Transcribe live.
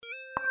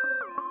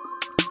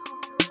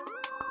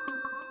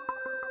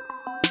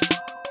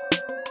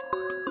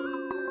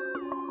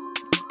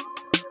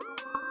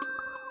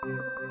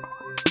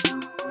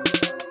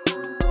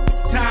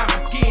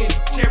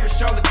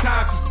cherish all the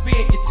time you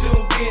spend, you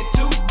tuned in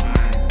to.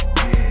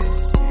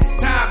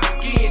 It's time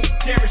again to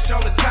cherish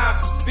all the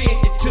time you spend,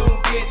 you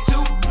tuned in to.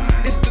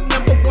 It's the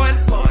number one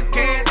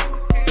podcast.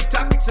 The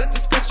topics of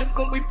discussion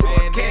when we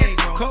broadcast.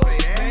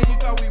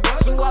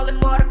 So all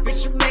them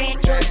artificial man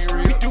jokes,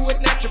 we do it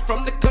natural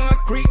from the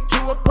concrete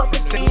to a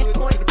public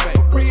standpoint.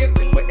 For real,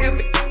 wherever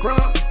you're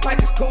from,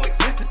 life is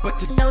coexistence, but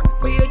to know the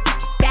real, you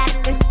just gotta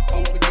listen.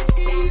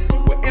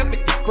 Wherever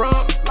you're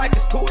from, life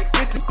is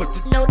coexistence, but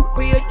to know the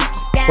real, you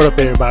just gotta listen. What up,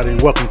 everybody,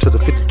 and welcome to the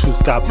 52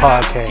 Scott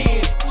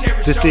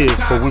Podcast. This is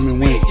For Women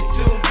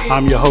Wednesdays.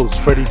 I'm your host,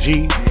 Freddie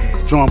G,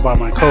 joined by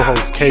my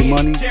co-host, K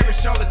Money,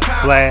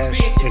 Slash,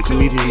 and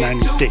Comedian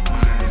 96.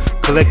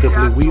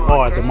 Collectively, we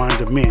are the Mind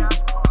of Men.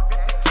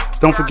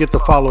 Don't forget to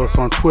follow us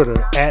on Twitter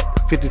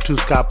at 52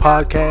 Scott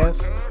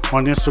Podcast,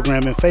 on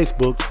Instagram and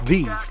Facebook,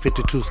 the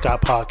 52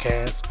 Scott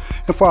Podcast,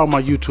 and for all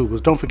my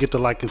YouTubers, don't forget to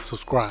like and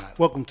subscribe.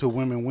 Welcome to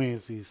Women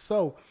Wednesdays.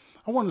 So,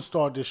 I want to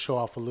start this show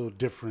off a little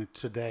different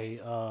today.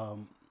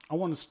 I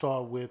want to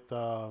start with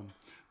the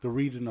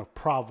reading of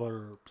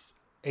Proverbs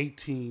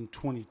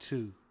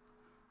 18:22,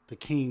 the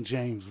King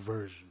James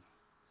Version.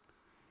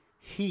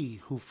 He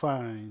who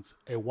finds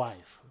a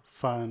wife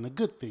find a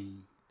good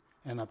thing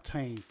and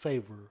obtain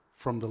favor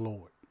from the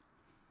Lord.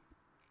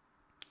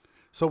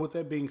 So with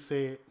that being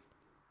said,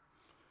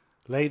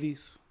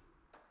 ladies,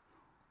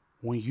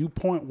 when you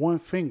point one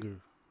finger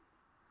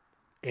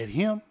at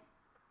him,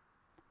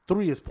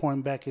 3 is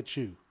pointing back at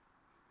you.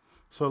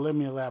 So let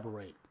me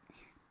elaborate.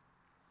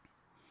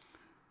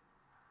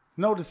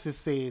 Notice it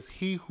says,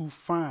 he who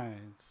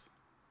finds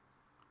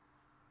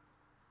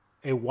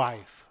a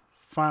wife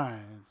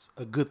finds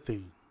a good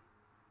thing.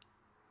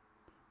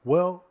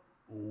 Well,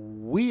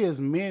 we as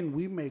men,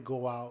 we may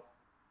go out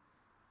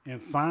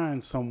and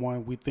find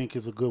someone we think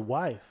is a good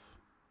wife.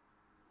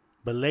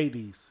 But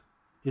ladies,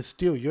 it's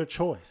still your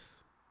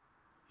choice.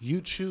 You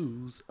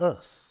choose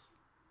us.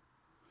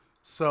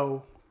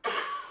 So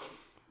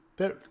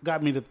that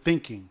got me to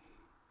thinking,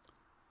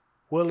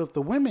 well, if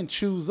the women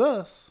choose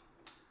us,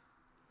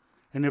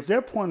 and if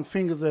they're pointing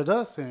fingers at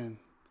us and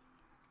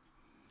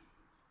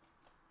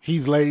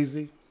he's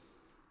lazy,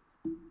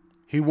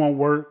 he won't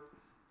work,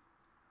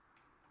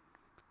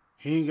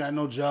 he ain't got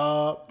no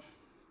job,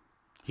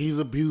 he's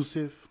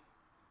abusive,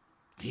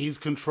 he's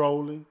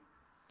controlling.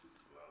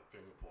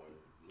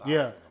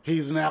 Yeah,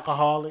 he's an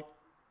alcoholic.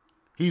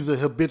 He's a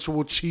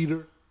habitual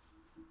cheater.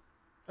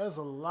 That's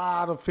a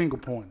lot of finger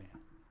pointing.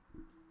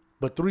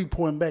 But 3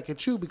 pointing back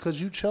at you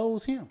because you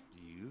chose him.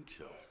 You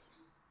chose.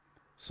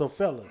 So,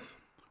 fellas,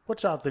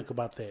 what y'all think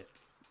about that?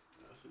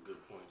 That's a good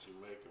point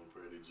you're making,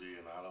 Freddie G.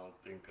 And I don't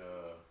think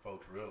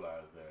folks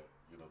realize that,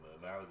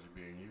 the analogy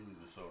being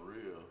used is so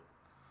real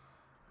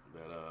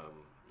that,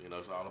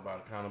 it's all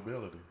about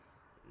accountability.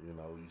 You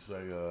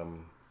say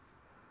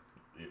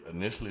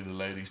initially the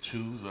ladies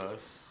choose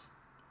us.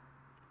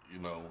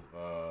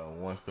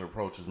 Once the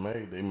approach is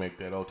made, they make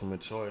that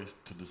ultimate choice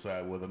to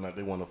decide whether or not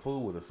they want to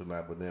fool with us or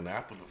not. But then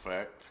after the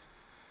fact,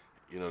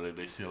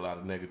 they see a lot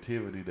of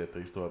negativity that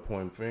they start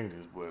pointing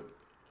fingers. But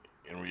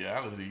in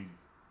reality,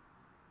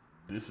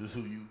 this is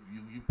who you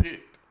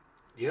picked.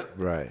 Yep.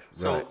 Right.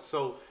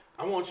 So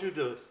I want you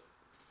to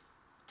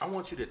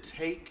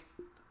take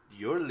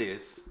your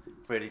list,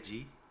 Freddie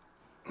G,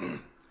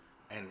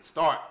 and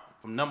start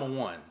from number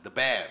 1, the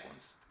bad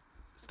ones.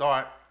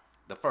 Start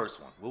the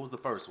first one. What was the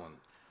first one?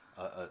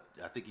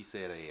 I think you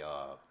said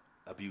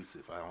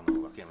abusive. I don't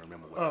know. I can't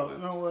remember what. Oh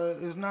no,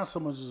 it's not so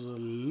much as a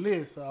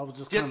list. I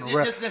was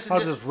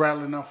just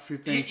rattling off a few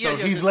things.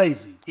 He's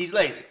lazy. He's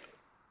lazy,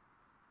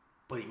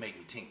 but he make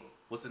me tingle.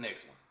 What's the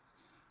next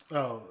one?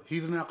 Oh,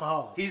 he's an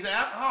alcoholic. He's an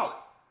alcoholic,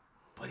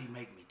 but he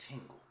make me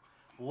tingle.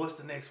 What's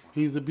the next one?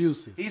 He's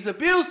abusive. He's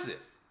abusive,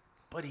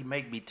 but he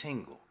make me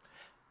tingle.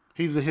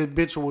 He's a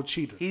habitual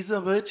cheater. He's a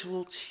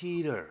habitual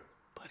cheater,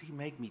 but he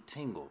make me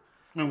tingle.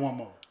 And one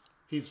more.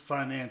 He's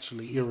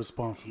financially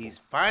irresponsible. He's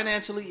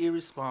financially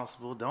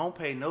irresponsible, don't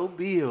pay no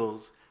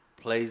bills,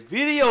 plays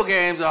video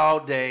games all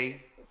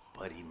day,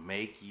 but he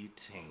make you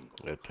tingle.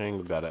 That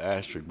tingle got an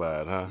asterisk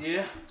by it, huh?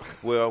 Yeah.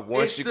 Well,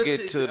 once you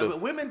get to the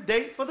women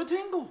date for the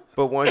tingle.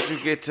 But once you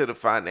get to the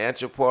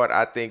financial part,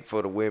 I think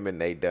for the women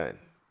they done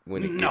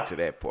when it get to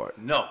that part.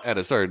 No. At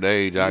a certain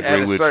age, I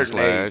agree with you,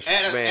 Slash.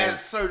 At a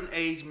certain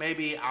age,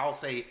 maybe I'll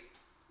say,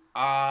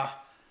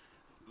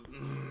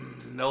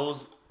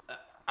 those.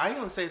 I ain't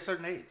gonna say a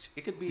certain age.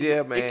 It could be.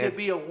 Yeah, man. It could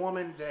be a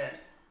woman that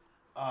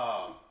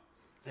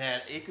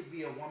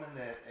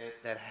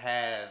that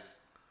has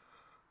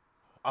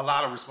a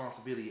lot of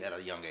responsibility at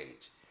a young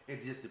age.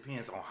 It just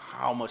depends on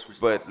how much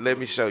responsibility. But let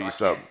me show you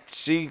something.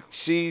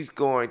 She's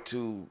going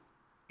to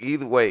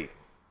either way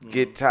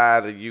get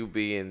tired of you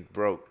being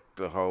broke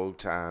the whole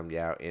time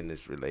y'all in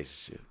this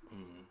relationship.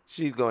 Mm-hmm.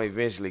 She's going to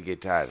eventually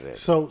get tired of that.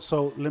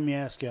 So let me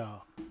ask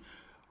y'all,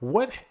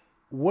 what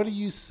do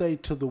you say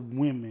to the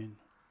women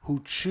who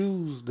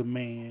choose the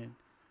man,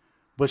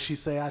 but she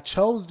say, I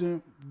chose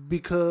him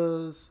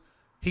because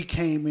he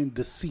came in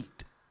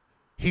deceit.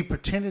 He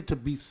pretended to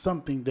be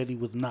something that he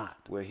was not.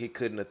 Well, he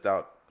couldn't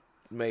have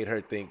made her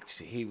think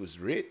he was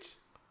rich.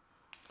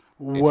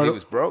 If he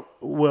was broke,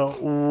 Well,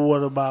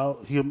 what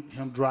about him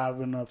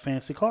driving a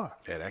fancy car?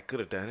 yeah, that could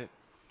have done it.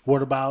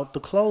 What about the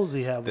clothes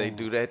he have They on?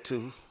 do that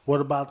too, What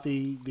about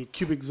the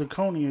cubic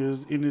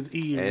zirconia in his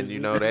ears? and you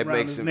know that around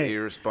makes his him neck?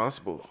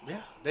 irresponsible.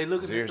 Yeah, they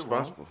look at It's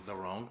irresponsible. the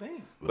wrong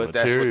thing. But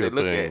that's what they Material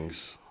look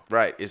things. at.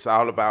 Right. It's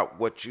all about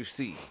what you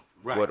see,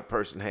 Right. what a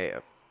person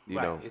have. You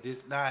Right. know. It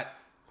is not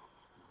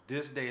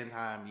this day and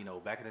time.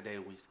 Back in the day,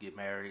 when we used to get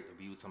married or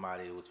be with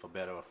somebody, it was for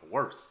better or for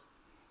worse.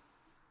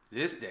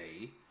 This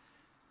day,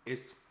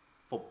 it's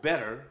for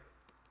better,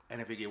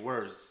 and if it get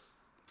worse,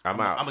 I'm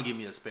out. I'm gonna give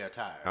me a spare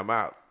tire. I'm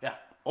out. Yeah.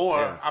 Or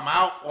Yeah. I'm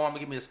out, or I'm gonna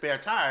give me a spare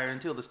tire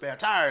until the spare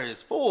tire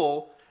is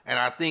full, and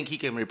I think he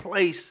can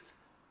replace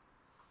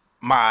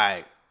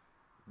my.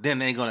 Then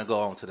they're gonna go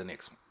on to the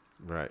next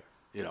one. Right.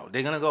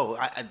 They're gonna go.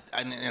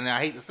 And I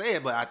hate to say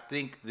it, but I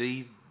think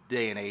these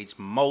day and age,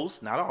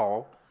 most, not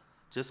all,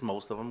 just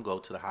most of them go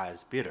to the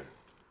highest bidder.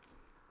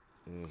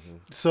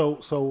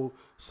 So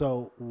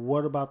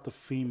what about the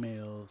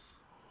females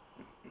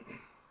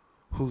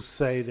who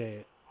say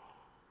that,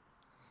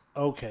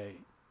 okay,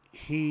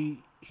 he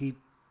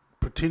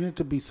pretended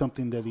to be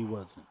something that he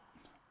wasn't,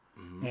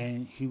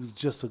 and he was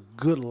just a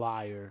good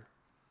liar,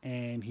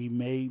 and he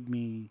made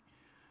me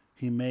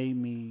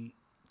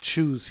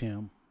choose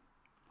him.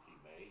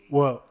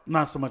 Well,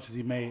 not so much as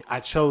he made. I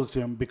chose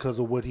him because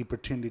of what he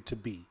pretended to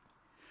be,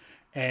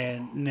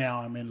 and now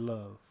I'm in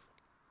love.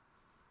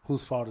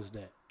 Whose fault is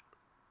that?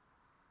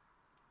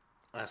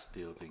 I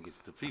still think it's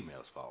the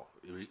female's fault.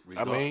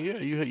 I mean, yeah,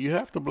 you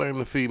have to blame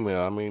the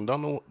female. I mean,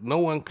 no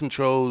one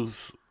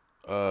controls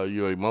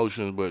your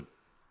emotions, but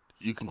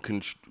you can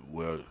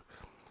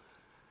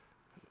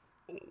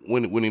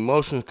when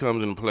emotions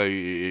comes into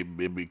play,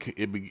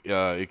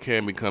 it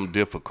can become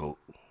difficult.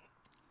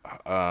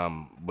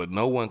 But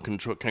no one can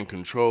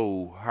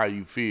control how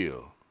you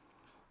feel.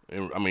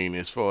 And, I mean,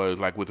 as far as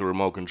like with the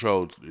remote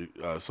control,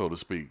 so to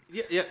speak.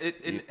 Yeah.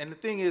 And the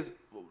thing is,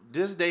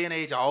 this day and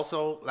age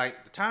also,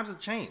 like, the times have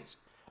changed.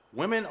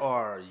 Women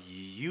are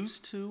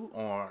used to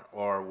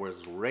or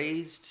was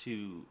raised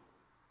to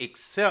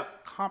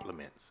accept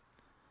compliments,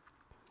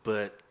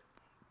 but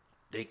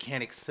they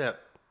can't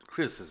accept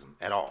criticism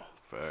at all.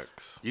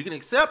 Facts. You can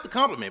accept the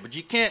compliment, but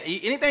you can't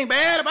anything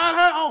bad about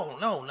her. Oh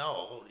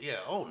no, yeah.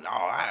 Oh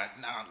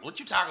no, what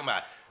you talking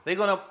about? They're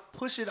gonna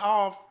push it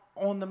off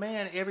on the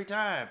man every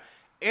time.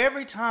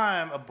 Every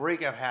time a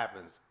breakup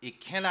happens, it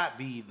cannot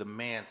be the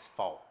man's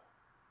fault.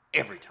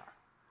 Every time.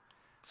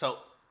 So,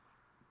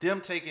 them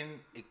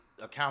taking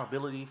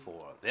accountability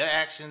for their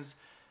actions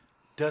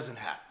doesn't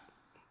happen,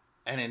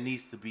 and it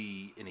needs to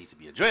be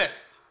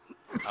addressed.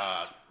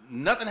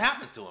 Nothing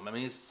happens to them. I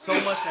mean, it's so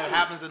much that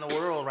happens in the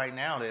world right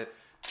now that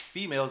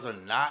females are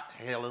not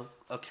held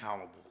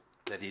accountable,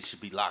 that it should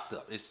be locked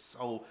up. It's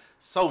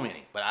so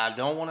many. But I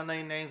don't want to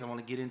name names. I want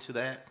to get into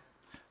that.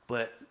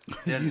 But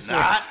they're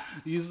not.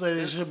 You say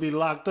they should be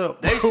locked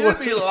up. They should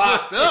be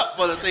locked up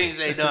for the things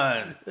they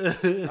done.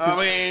 I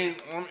mean,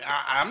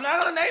 I'm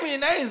not going to name any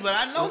names, but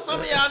I know some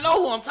of y'all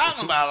know who I'm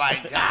talking about.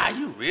 Like, God,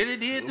 you really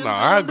did this? No,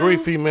 I agree.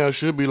 Females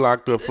should be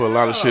locked up for a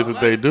lot of shit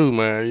that they do,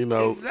 man.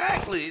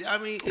 Exactly. I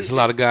mean, it's a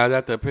lot of guys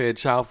out there paying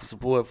child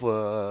support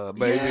for a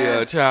baby,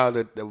 a child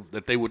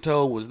that they were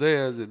told was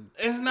theirs.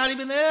 It's not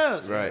even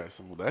theirs. Right.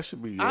 So that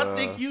should be. I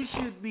think you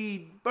should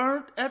be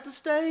burnt at the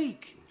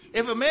stake.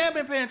 If a man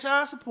been paying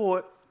child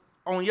support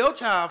on your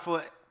child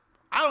for,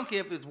 I don't care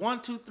if it's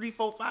 1, 2, 3,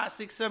 4, 5,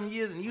 6, 7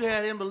 years, and you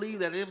had him believe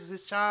that it was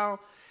his child,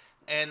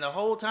 and the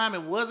whole time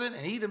it wasn't,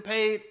 and he done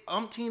paid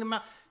umpteen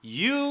amount,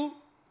 you,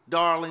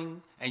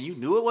 darling, and you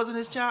knew it wasn't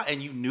his child,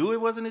 and you knew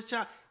it wasn't his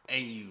child,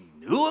 and you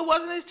knew it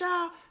wasn't his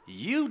child,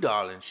 you,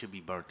 darling, should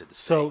be burnt at the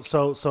stake.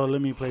 So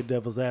let me play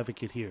devil's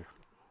advocate here.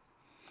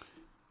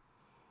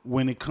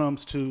 When it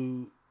comes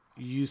to,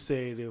 you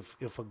said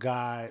if a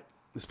guy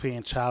is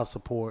paying child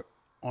support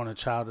on a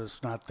child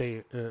that's not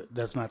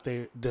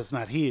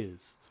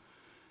his,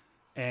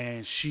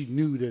 and she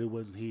knew that it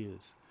wasn't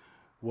his.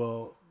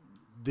 Well,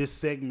 this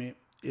segment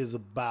is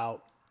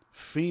about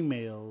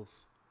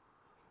females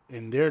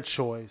and their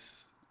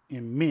choice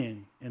in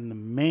men, and the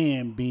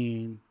man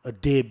being a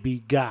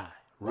deadbeat guy,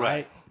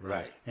 right?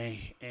 Right.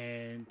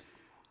 And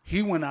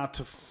he went out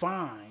to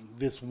find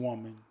this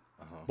woman,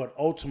 but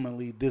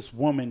ultimately this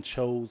woman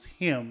chose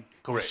him.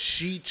 Correct.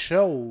 She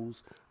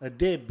chose a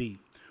deadbeat.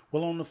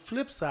 Well, on the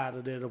flip side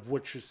of that, of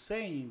what you're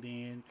saying,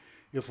 then,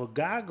 if a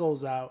guy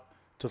goes out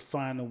to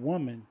find a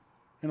woman,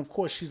 and of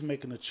course she's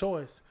making a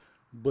choice,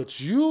 but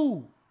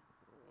you,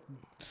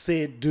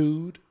 said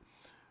dude,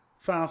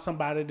 found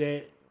somebody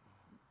that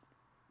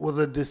was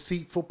a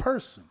deceitful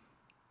person,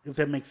 if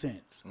that makes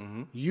sense.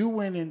 Mm-hmm. You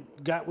went and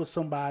got with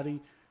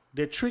somebody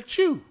that tricked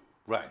you.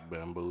 Right.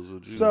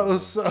 Bamboozled you.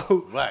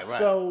 Right.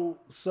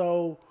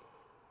 So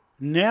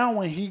now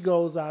when he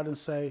goes out and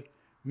say,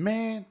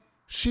 man,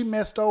 she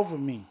messed over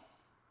me,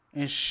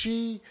 and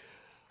she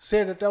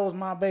said that was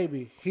my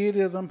baby. Here it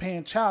is, I'm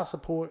paying child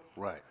support.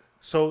 Right.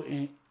 So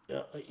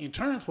in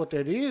terms, what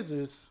that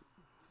is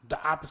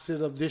the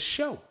opposite of this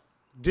show,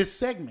 this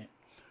segment.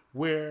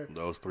 where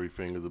Those three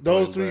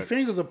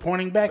fingers are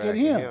pointing back at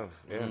him.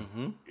 Yeah.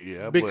 Mm-hmm.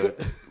 Yeah,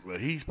 Because-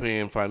 but he's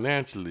paying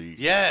financially.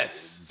 Yes.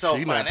 So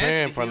She's not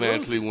paying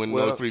financially when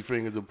Well, those three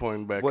fingers are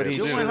pointing back What at he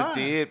him. should have lying.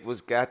 did was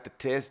got the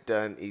test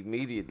done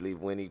immediately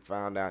when he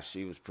found out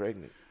she was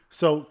pregnant.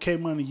 So, K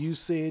Money, you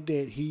said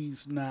that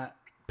he's not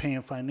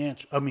paying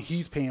financial. I mean,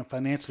 he's paying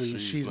financially,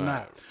 and she's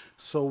not.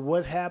 So,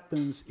 what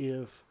happens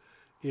if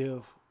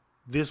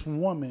this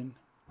woman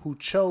who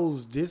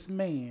chose this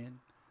man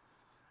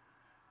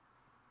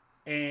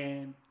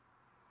and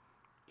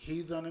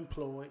he's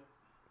unemployed,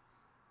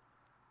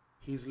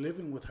 he's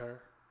living with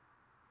her,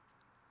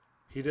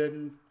 he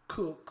doesn't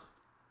cook,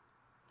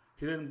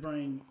 he doesn't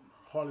bring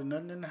hardly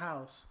nothing in the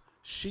house,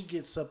 she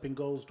gets up and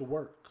goes to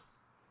work.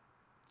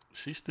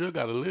 She still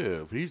got to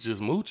live. He's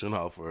just mooching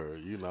off of her,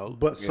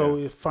 But so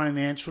if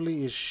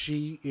financially, is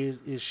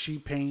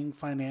she paying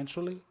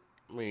financially?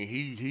 I mean,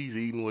 he's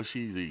eating what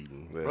she's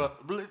eating. Yeah.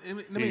 Bro,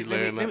 He's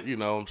laying up, you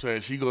know what I'm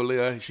saying? She gonna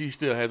live. She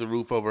still has a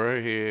roof over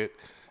her head.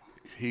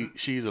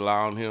 She's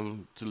allowing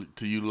him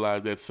to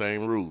utilize that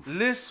same roof.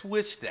 let's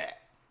switch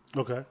that,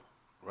 Okay.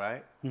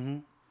 right? Mm-hmm.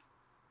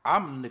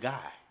 I'm the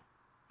guy,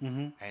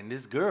 and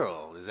this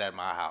girl is at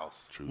my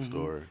house. True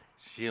story.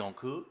 She don't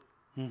cook.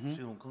 She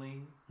don't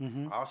clean.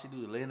 All she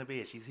do is lay in the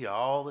bed. She's here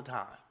all the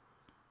time.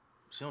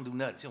 She don't do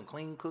nothing. She don't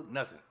clean, cook,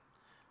 nothing.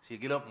 She'll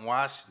get up and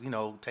wash,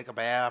 take a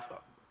bath,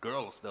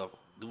 girl stuff,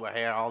 do her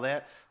hair, all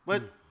that.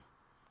 But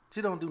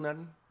she don't do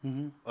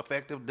nothing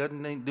effective,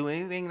 doesn't do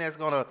anything that's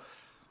going to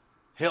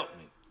help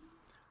me.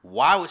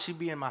 Why would she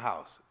be in my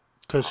house?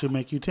 Because she'll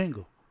make you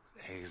tingle.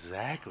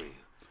 Exactly.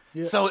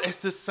 Yeah. So it's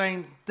the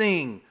same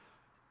thing.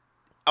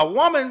 A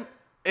woman,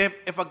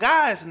 if a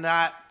guy is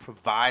not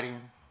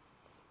providing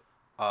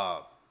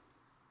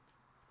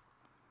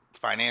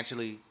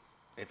financially,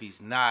 if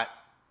he's not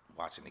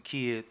watching the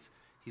kids,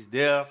 he's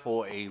there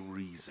for a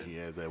reason. He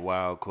has that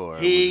wild card.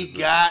 He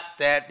got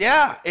that.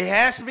 Yeah, it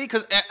has to be,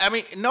 because, I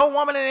mean, no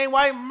woman in their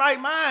right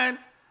mind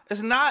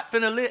is not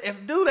finna live.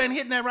 If dude ain't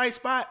hitting that right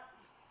spot,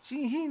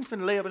 he ain't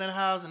finna lay up in that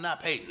house and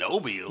not pay no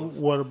bills.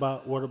 What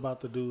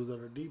about the dudes that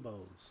are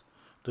Debos?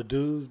 The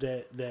dudes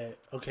that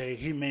okay,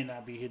 he may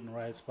not be hitting the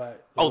right spot.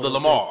 Oh, the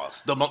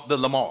Lamars. The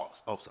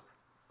Lamars. Oh, sorry.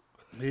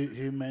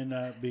 He may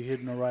not be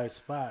hitting the right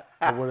spot,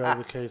 or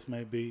whatever the case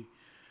may be,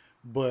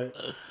 but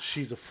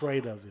she's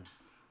afraid of him,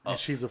 and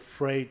she's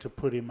afraid to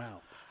put him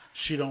out.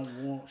 She don't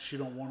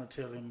want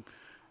to tell him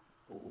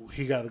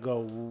he got to go.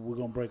 We're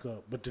gonna break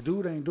up. But the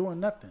dude ain't doing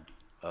nothing.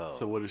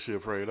 So what is she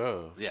afraid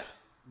of? Yeah.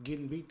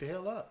 Getting beat the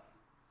hell up.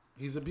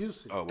 He's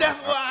abusive. Oh, That's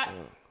why.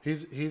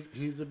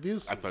 He's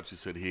abusive. I thought you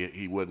said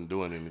he wasn't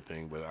doing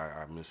anything, but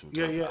I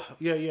misinterpreted.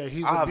 Yeah.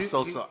 He's I'm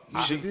so sorry.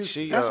 He's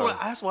abusive.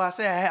 That's why I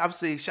say I'm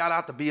saying shout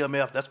out to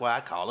BMF. That's why I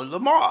call it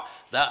Lamar.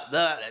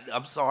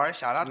 I'm sorry.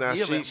 Shout out Now to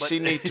BMF. she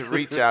need to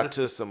reach out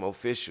to some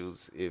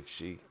officials if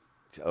she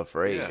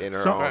afraid in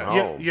her own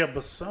home. Yeah,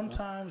 but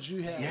sometimes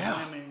you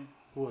have women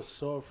who are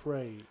so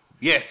afraid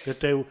Yes. that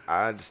they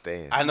I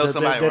understand. I know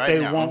somebody right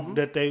now. Mhm.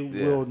 that they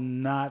will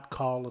not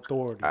call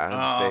authorities. I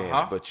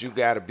understand, but you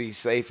got to be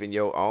safe in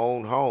your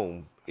own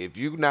home. If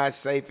you're not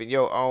safe in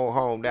your own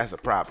home, that's a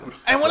problem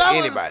And for when I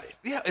was, anybody.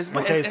 yeah, it's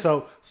Okay, it's,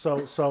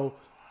 so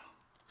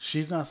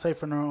she's not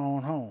safe in her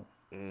own home.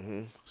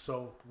 Mm-hmm.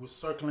 So we're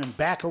circling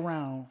back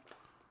around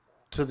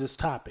to this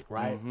topic,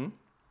 right? Mm-hmm.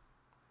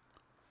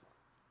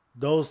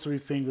 Those three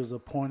fingers are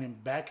pointing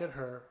back at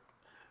her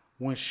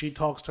when she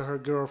talks to her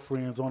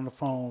girlfriends on the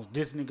phones.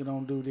 This nigga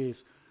don't do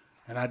this,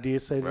 and I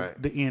did say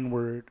the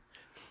N-word,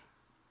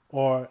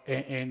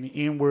 and the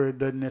N-word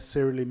doesn't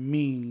necessarily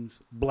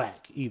means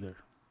black either.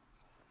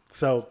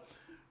 So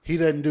he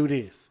doesn't do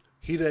this.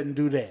 He doesn't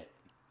do that.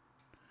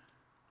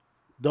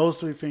 Those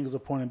three fingers are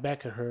pointing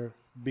back at her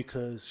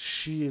because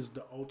she is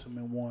the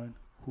ultimate one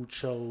who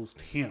chose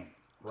him.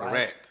 Right?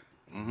 correct.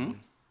 Mm-hmm.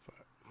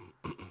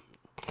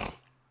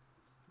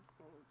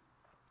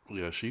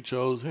 Yeah, she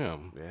chose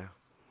him. Yeah,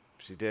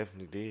 she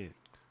definitely did.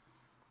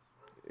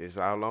 It's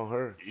all on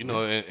her. You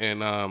know,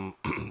 and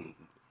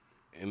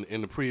in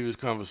the previous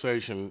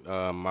conversation,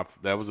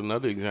 that was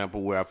another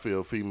example where I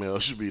feel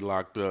females should be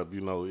locked up.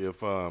 You know,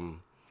 if what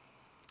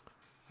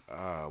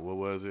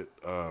was it?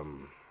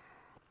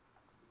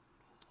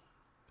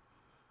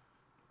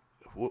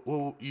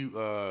 What you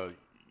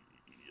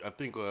I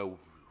think what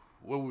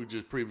we were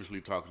just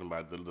previously talking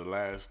about the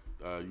last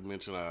you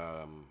mentioned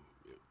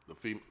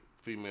the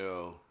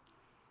female.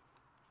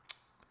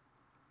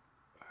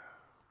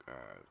 God,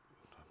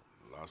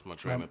 lost my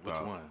train of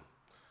thought. Which one?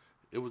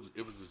 It was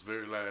this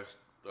very last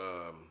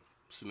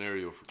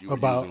scenario you were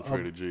using,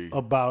 Freddie G.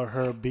 About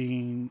her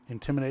being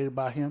intimidated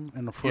by him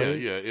and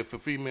afraid. Yeah. If a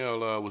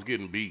female was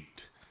getting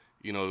beat,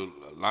 you know,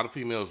 a lot of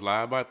females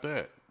lie about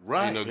that.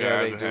 Right. You know,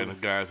 Yeah,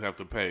 guys have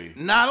to pay.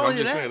 Not so only I'm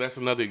just that- saying that's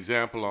another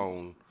example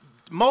on.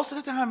 Most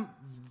of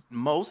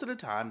the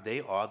time,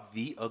 they are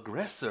the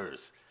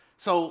aggressors.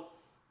 So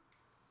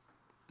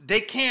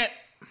they can't.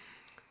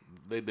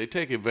 They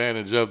take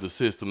advantage of the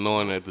system,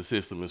 knowing that the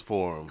system is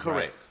for them.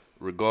 Correct.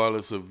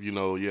 regardless of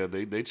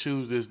they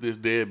choose this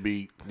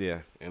deadbeat.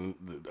 Yeah. And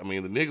the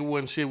nigga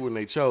wasn't shit when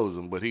they chose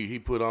him, but he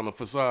put on a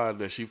facade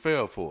that she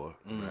fell for.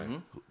 Mm-hmm.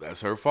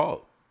 That's her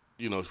fault.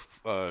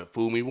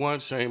 Fool me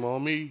once, shame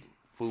on me.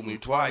 Fool me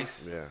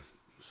twice. Yeah.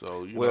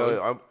 So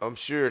I'm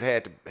sure it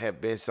had to have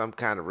been some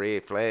kind of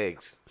red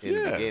flags in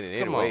the beginning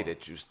anyway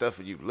that you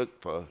look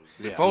for.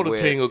 Before the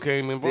tingle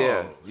came involved.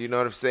 Yeah, you know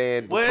what I'm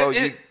saying? Well,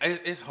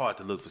 it's hard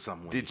to look for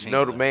something. Did you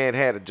know the man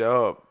had a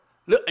job?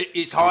 Look,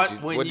 it's hard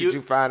What did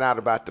you find out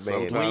about the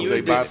man? Sometimes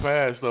they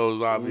bypass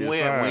those obvious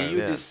signs. When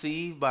you're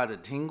deceived by the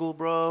tingle,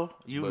 bro,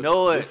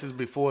 know it. This is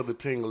before the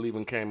tingle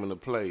even came into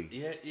play.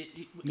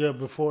 Yeah,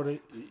 before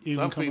they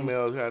even Some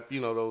females have,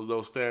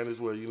 those standards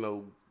where,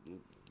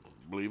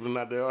 believe it or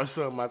not, there are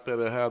some out there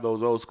that have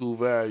those old school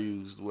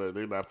values where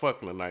they're not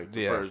fucking the night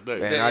the first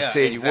day. And I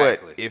tell you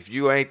what, if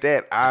you ain't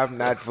that, I'm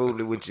not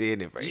fooling with you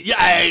anyway.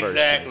 Yeah,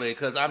 exactly.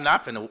 Because I'm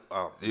not finna.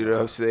 You know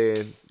what I'm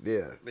saying?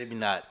 Yeah. Maybe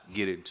not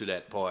get into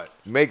that part.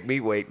 Make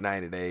me wait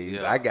 90 days.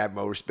 Yeah. I got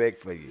more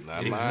respect for you.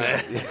 Not mine.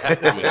 I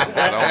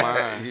don't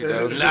mind. You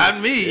know? Not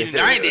me.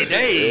 90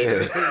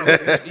 days.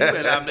 You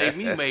better make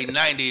me make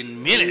 90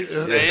 minutes.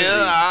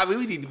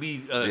 We need to be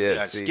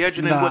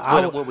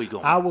scheduling what we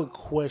going. I would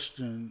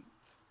question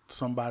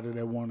somebody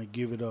that want to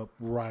give it up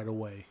right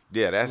away.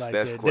 Yeah, that's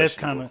that's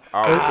kind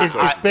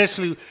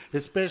of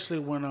especially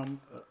when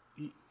I'm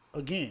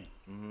again.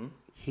 Mm-hmm.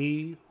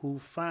 He who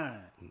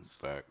finds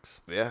facts.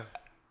 Yeah.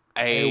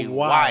 A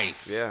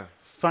wife. Yeah.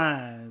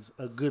 Finds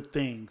a good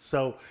thing.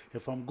 So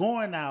if I'm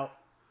going out,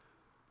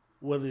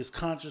 whether it's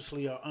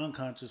consciously or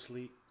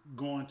unconsciously,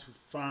 going to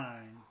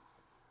find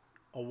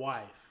a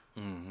wife.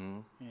 Mm-hmm.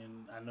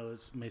 And I know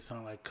it may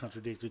sound like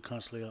contradictory,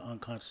 consciously or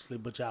unconsciously,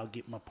 but y'all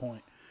get my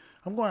point.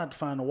 I'm going out to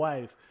find a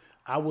wife.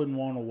 I wouldn't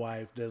want a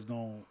wife that's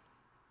going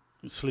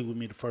to sleep with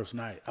me the first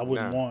night. I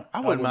wouldn't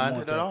mind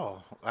it at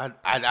all. I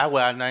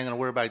ain't gonna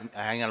worry about.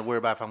 I ain't gonna worry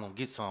about if I'm gonna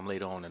get some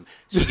later on. And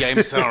she gave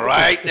me some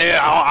right there.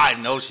 Oh, I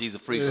know she's a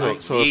freak.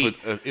 So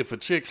if a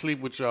chick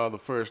sleep with y'all the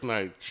first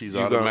night, she's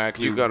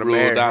automatically gonna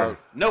ruled out.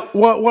 No.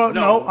 Well,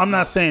 no, I'm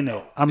not saying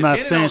that. I'm not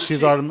saying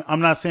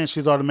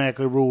she's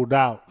automatically ruled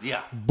out.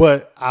 Yeah.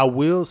 But I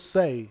will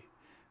say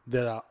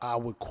that I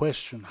would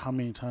question how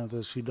many times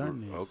has she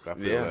done this. Okay,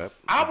 I feel that.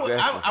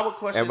 I would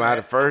question. Am I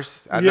the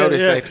first? I know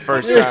this ain't the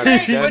first time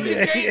you done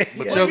it.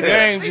 But your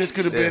game just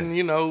could have been,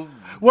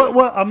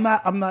 Well, I'm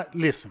not.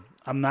 Listen,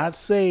 I'm not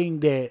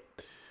saying that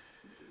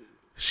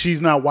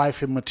she's not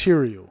wifey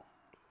material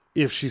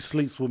if she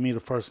sleeps with me the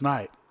first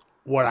night.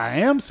 What I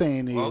am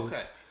saying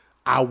is,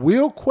 I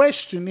will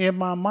question in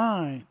my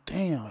mind,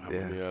 damn,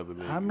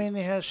 how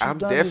many has she I'm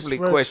done definitely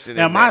this questioning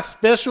Am that. I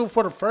special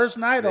for the first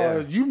night,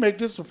 or you make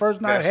this the first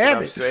night That's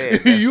habit? what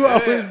I'm saying. You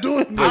always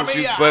doing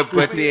this.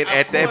 But then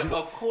at that point,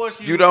 of course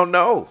you don't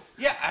know.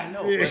 Yeah, I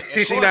know.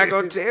 She not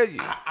gonna tell you.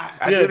 I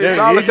do Yeah, this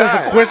all the it's just a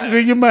time. question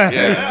in your mind.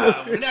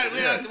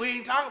 Yeah. We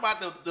ain't talking about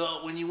the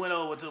when you went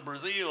over to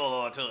Brazil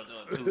or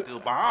to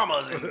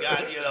Bahamas and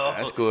got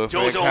That's good.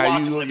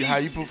 JoJo How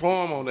you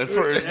perform on that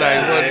first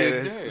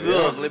night?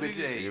 Look, let me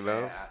tell you. You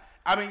know?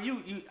 I mean,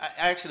 you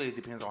actually it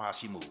depends on how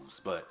she moves,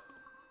 but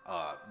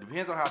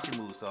depends on how she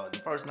moves. So the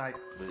first night,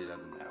 but it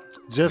doesn't matter.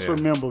 Just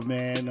remember,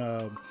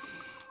 man.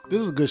 This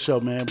is a good show,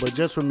 man. But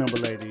just remember,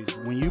 ladies,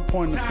 when you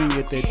point the finger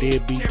at that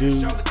deadbeat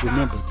dude,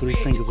 remember 3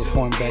 fingers are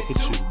pointing back at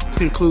you.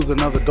 This includes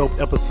another dope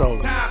episode.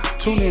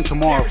 Tune in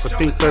tomorrow for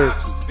Think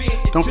Thursday.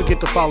 Don't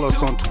forget to follow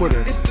us on Twitter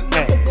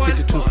at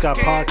 52 Scott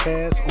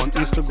Podcast, on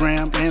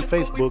Instagram and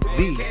Facebook,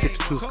 the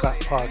 52 Scott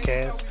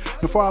Podcast.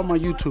 And for all my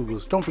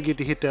YouTubers, don't forget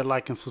to hit that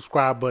like and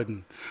subscribe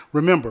button.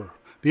 Remember,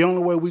 the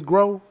only way we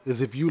grow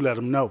is if you let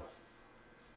them know.